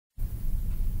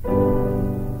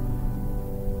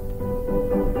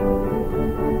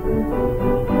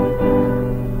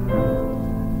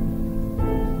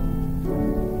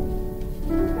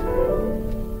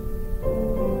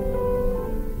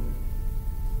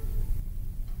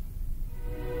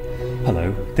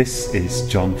Hello, this is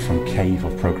John from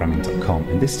caveofprogramming.com.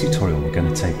 In this tutorial we're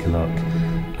going to take a look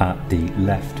at the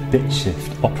left bit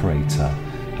shift operator,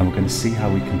 and we're going to see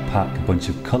how we can pack a bunch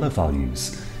of colour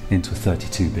values into a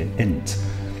 32-bit int.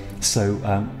 So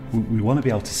we want to be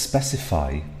able to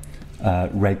specify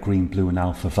red, green, blue and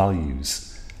alpha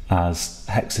values as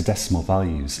hexadecimal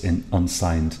values in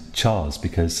unsigned chars,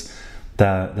 because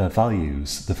the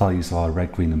values of our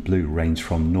red, green and blue range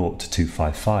from 0 to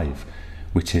 255,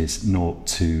 which is 0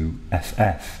 to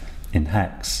FF in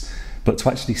hex. But to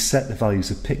actually set the values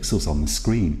of pixels on the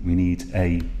screen, we need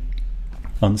a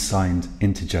unsigned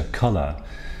integer colour.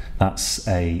 That's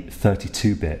a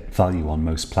 32-bit value on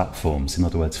most platforms, in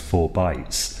other words 4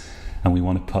 bytes. And we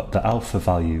want to put the alpha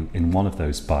value in one of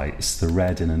those bytes, the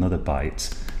red in another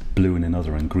byte, blue in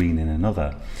another and green in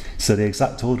another. So the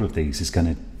exact order of these is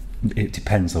it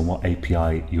depends on what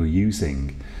API you're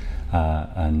using.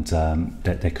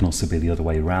 They can also be the other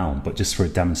way around, but just for a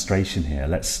demonstration here,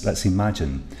 let's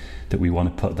imagine that we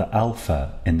want to put the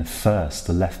alpha in the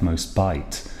leftmost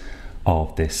byte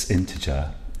of this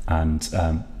integer, and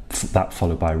that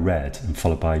followed by red and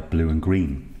followed by blue and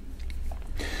green.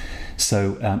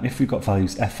 So if we've got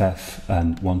values FF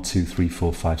and 1, 2, 3,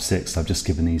 4, 5, 6, I've just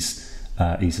given these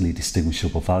easily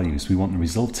distinguishable values. We want the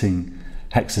resulting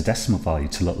hexadecimal value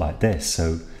to look like this.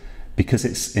 So because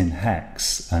it's in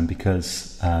hex, and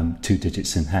because 2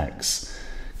 digits in hex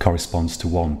corresponds to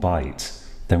 1 byte,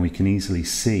 then we can easily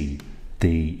see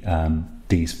these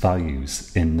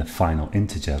values in the final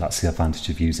integer. That's the advantage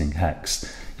of using hex.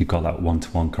 You've got that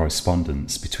one-to-one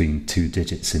correspondence between 2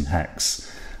 digits in hex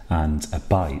and a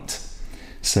byte.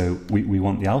 So we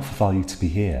want the alpha value to be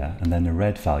here, and then the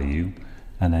red value,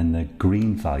 and then the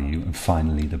green value, and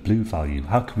finally the blue value.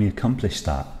 How can we accomplish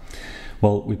that?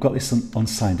 Well, we've got this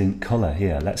unsigned int colour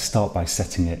here. Let's start by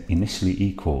setting it initially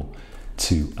equal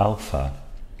to alpha.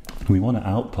 We want to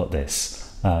output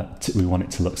this. We want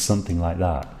it to look something like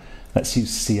that. Let's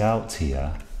use cout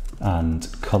here and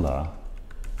colour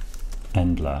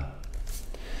endler.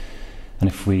 And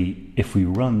if we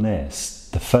run this,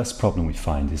 the first problem we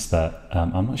find is that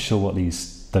I'm not sure what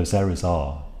those errors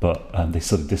are, but they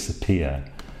sort of disappear.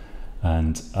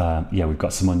 And yeah, we've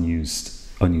got some unused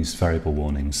variable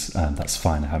warnings. That's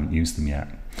fine, I haven't used them yet.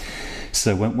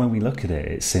 So when we look at it,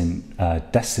 it's in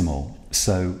decimal.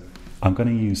 So I'm going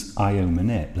to use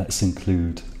iomanip. Let's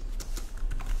include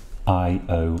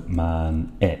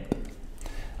iomanip.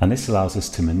 And this allows us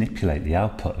to manipulate the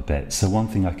output a bit. So one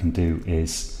thing I can do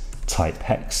is type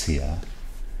hex here,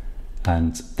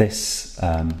 and this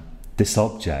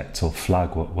object or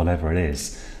flag, whatever it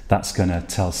is, that's going to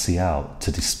tell cout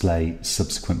to display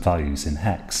subsequent values in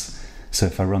hex. So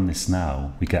if I run this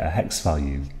now, we get a hex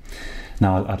value.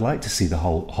 Now I'd like to see the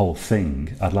whole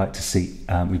thing. I'd like to see,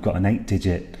 we've got an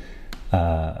 8-digit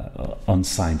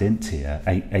unsigned int here.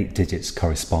 8 digits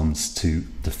corresponds to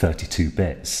the 32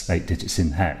 bits. 8 digits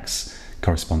in hex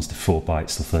corresponds to 4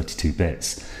 bytes or 32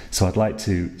 bits. So I'd like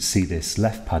to see this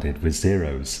left padded with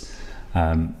zeros,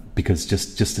 because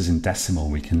just as in decimal,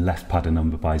 we can left pad a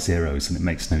number by zeros and it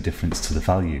makes no difference to the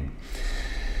value.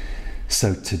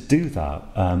 So to do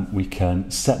that, we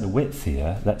can set the width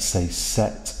here. Let's say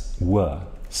set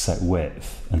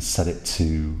width, and set it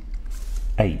to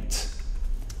 8.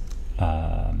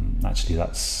 Actually,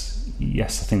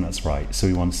 yes, I think that's right. So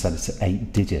we want to set it to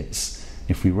 8 digits.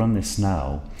 If we run this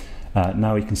now,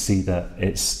 now we can see that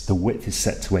the width is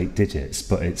set to 8 digits,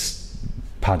 but it's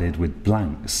padded with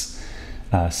blanks.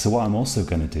 So what I'm also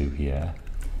going to do here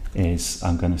is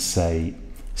I'm going to say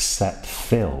set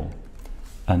fill,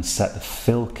 and set the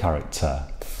fill character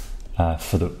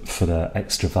for the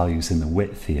extra values in the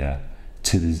width here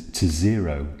to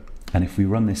 0. And if we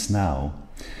run this now,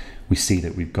 we see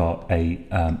that we've got a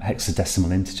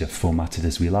hexadecimal integer formatted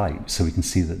as we like. So we can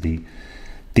see that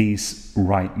these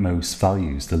rightmost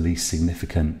values, the least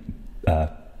significant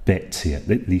bit here,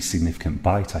 the least significant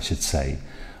byte I should say,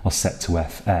 are set to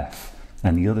FF,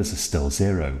 and the others are still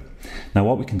 0. Now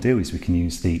what we can do is we can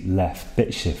use the left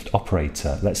bit shift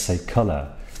operator. Let's say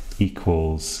colour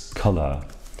equals colour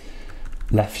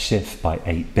left shift by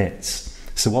 8 bits.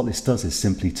 So what this does is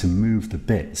simply to move the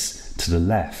bits to the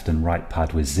left and right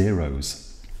pad with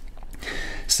zeros.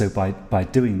 So by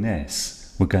doing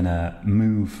this, we're going to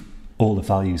move all the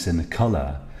values in the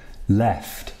colour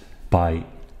left by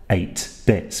 8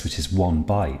 bits, which is 1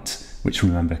 byte, which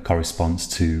remember corresponds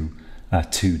to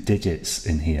 2 digits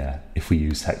in here if we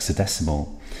use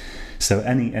hexadecimal. So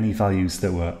any values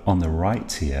that were on the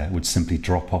right here would simply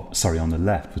drop off, on the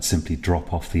left would simply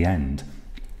drop off the end,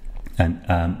 and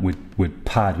would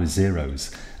pad with zeros,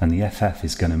 and the FF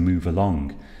is going to move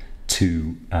along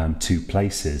two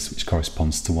places, which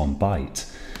corresponds to 1 byte.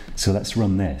 So let's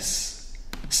run this,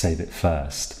 save it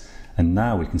first. And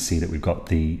now we can see that we've got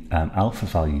the alpha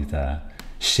value there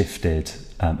shifted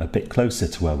a bit closer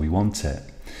to where we want it.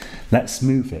 Let's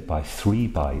move it by 3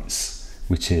 bytes,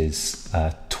 which is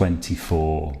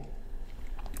 24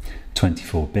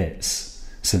 bits.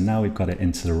 So now we've got it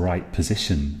into the right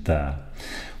position there.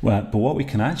 But what we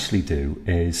can actually do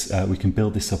is we can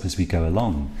build this up as we go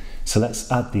along. So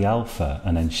let's add the alpha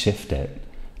and then shift it.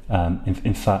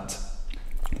 In fact,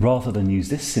 rather than use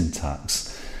this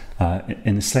syntax,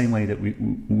 in the same way that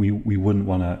we wouldn't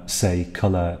want to say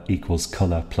color equals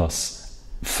color plus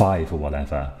 5 or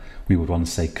whatever, we would want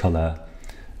to say color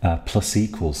plus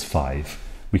equals 5.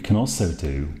 We can also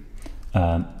do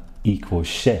equals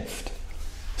shift,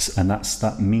 and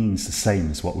that means the same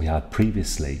as what we had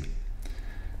previously.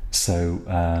 So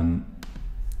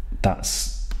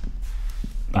that's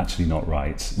actually not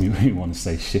right. We want to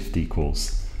say shift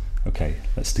equals. Okay,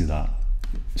 let's do that.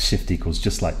 Shift equals,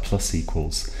 just like plus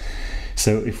equals.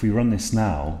 So if we run this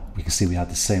now, we can see we had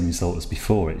the same result as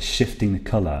before. It's shifting the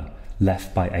color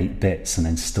left by 8 bits and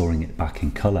then storing it back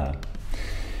in color.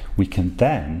 We can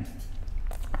then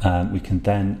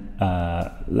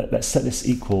let's set this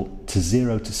equal to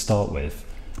 0 to start with,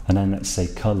 and then let's say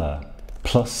color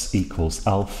plus equals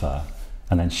alpha,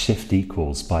 and then shift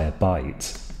equals by a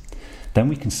byte. Then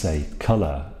we can say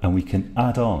color, and we can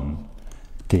add on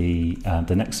the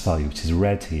next value, which is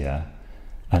red here,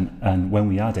 and when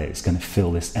we add it, it's going to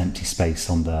fill this empty space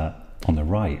on the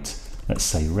right. Let's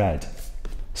say red.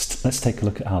 Let's take a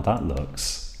look at how that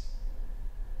looks.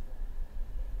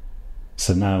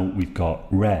 So now we've got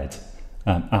red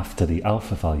after the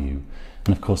alpha value,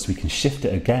 and of course we can shift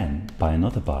it again by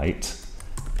another byte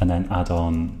and then add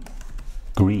on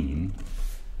green.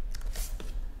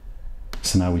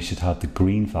 So now we should have the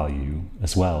green value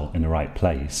as well in the right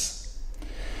place.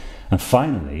 And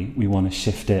finally, we want to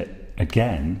shift it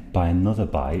again by another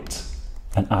byte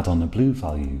and add on the blue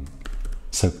value.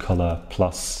 So color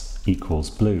plus equals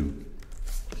blue.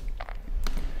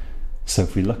 So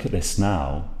if we look at this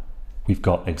now, we've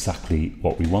got exactly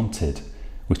what we wanted,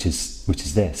 which is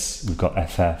this. We've got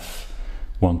FF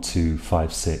 1, 2,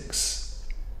 5, 6,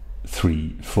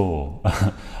 3, 4.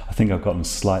 I think I've got them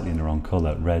slightly in the wrong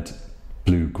color. Red,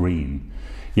 blue, green.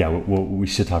 Yeah, well, we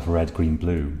should have red, green,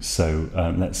 blue. So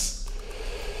let's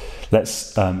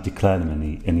declare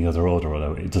them in the other order,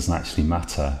 although it doesn't actually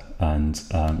matter. And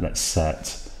let's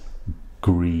set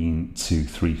green to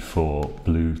 3, 4,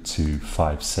 blue to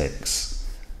 5, 6.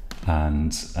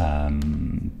 And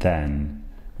then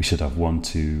we should have 1,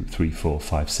 2, 3, 4,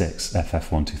 5, 6,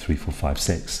 FF 1, 2, 3, 4, 5,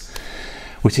 6,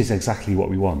 which is exactly what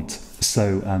we want.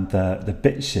 So the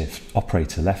bit shift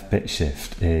operator, left bit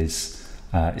shift, is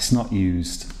it's not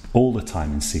used all the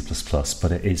time in C++,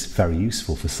 but it is very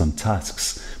useful for some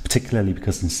tasks, particularly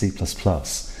because in C++,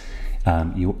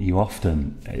 you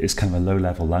often, it's kind of a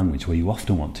low-level language where you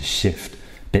often want to shift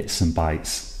bits and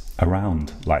bytes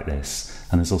around like this.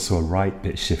 And there's also a right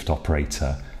bit shift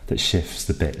operator that shifts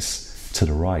the bits to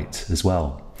the right as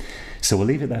well. So we'll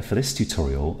leave it there for this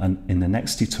tutorial, and in the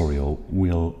next tutorial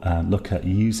we'll look at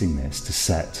using this to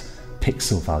set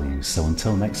pixel values. So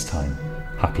until next time,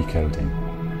 happy coding.